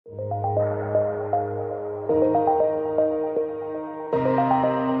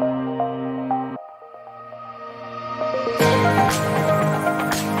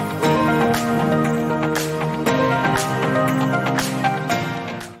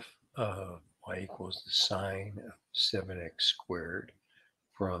equals the sine of 7x squared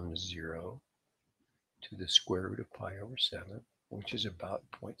from 0 to the square root of pi over 7, which is about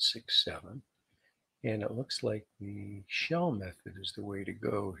 0.67. And it looks like the shell method is the way to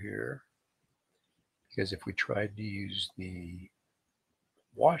go here, because if we tried to use the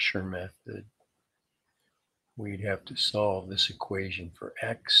washer method, we'd have to solve this equation for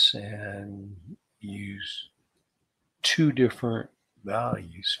x and use two different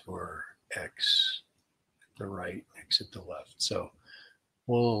values for x at the right, x at the left. So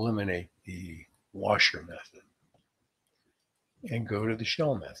we'll eliminate the washer method and go to the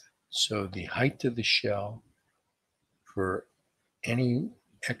shell method. So the height of the shell for any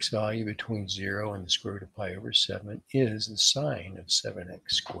x value between 0 and the square root of pi over 7 is the sine of 7x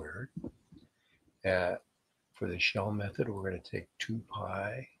squared. For the shell method, we're going to take 2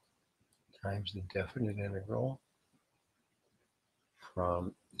 pi times the definite integral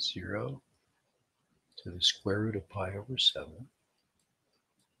from 0 to the square root of pi over 7.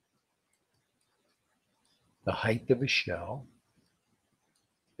 The height of a shell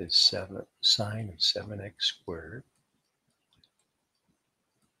is sine of 7x squared.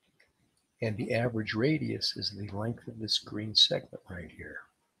 And the average radius is the length of this green segment right here,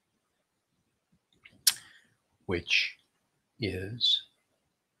 which is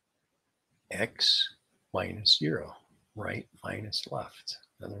x minus 0, right minus left.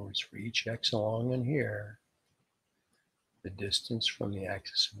 In other words, for each x along in here, the distance from the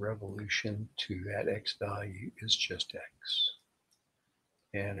axis of revolution to that x value is just x.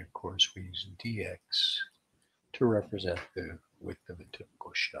 And of course, we use dx to represent the width of a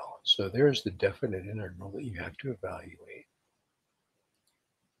typical shell. So there's the definite integral that you have to evaluate.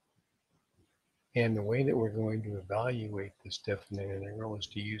 And the way that we're going to evaluate this definite integral is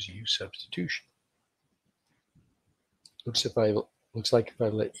to use u substitution. Looks like if I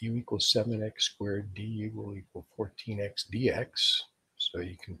let u equal 7x squared, du will equal 14x dx. So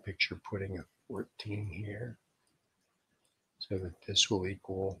you can picture putting a 14 here, so that this will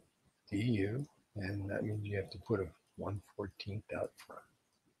equal du, and that means you have to put a 1/14 out front.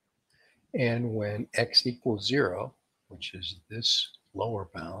 And when x equals 0, which is this lower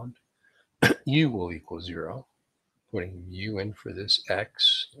bound, u will equal 0, putting u in for this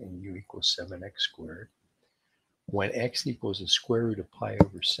x, and u equals 7x squared. When x equals the square root of pi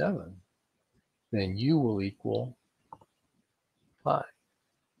over 7, then u will equal pi.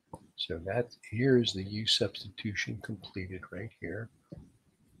 So here's the u substitution completed right here.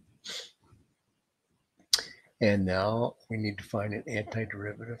 And now we need to find an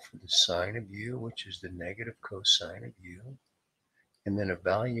antiderivative for the sine of u, which is the negative cosine of u, and then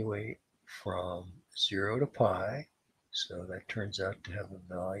evaluate from 0 to pi. So that turns out to have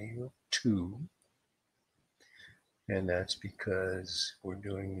a value of 2. And that's because we're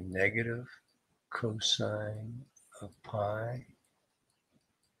doing the negative cosine of pi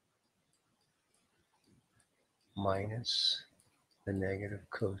minus the negative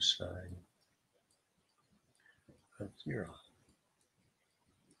cosine of 0.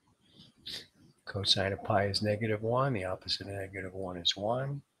 Cosine of pi is -1. The opposite of -1 is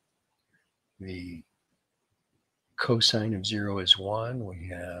 1. The cosine of 0 is 1. We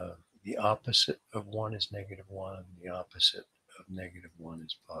have the opposite of 1 is -1. The opposite of -1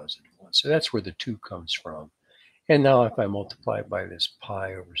 is +1. So that's where the 2 comes from. And now if I multiply by this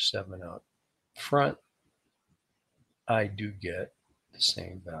pi over 7 out front, I do get the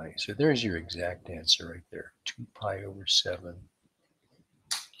same value. So there's your exact answer right there, 2 pi over 7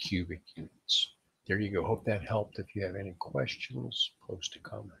 cubic units. There you go. Hope that helped. If you have any questions, post a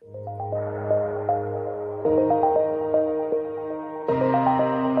comment.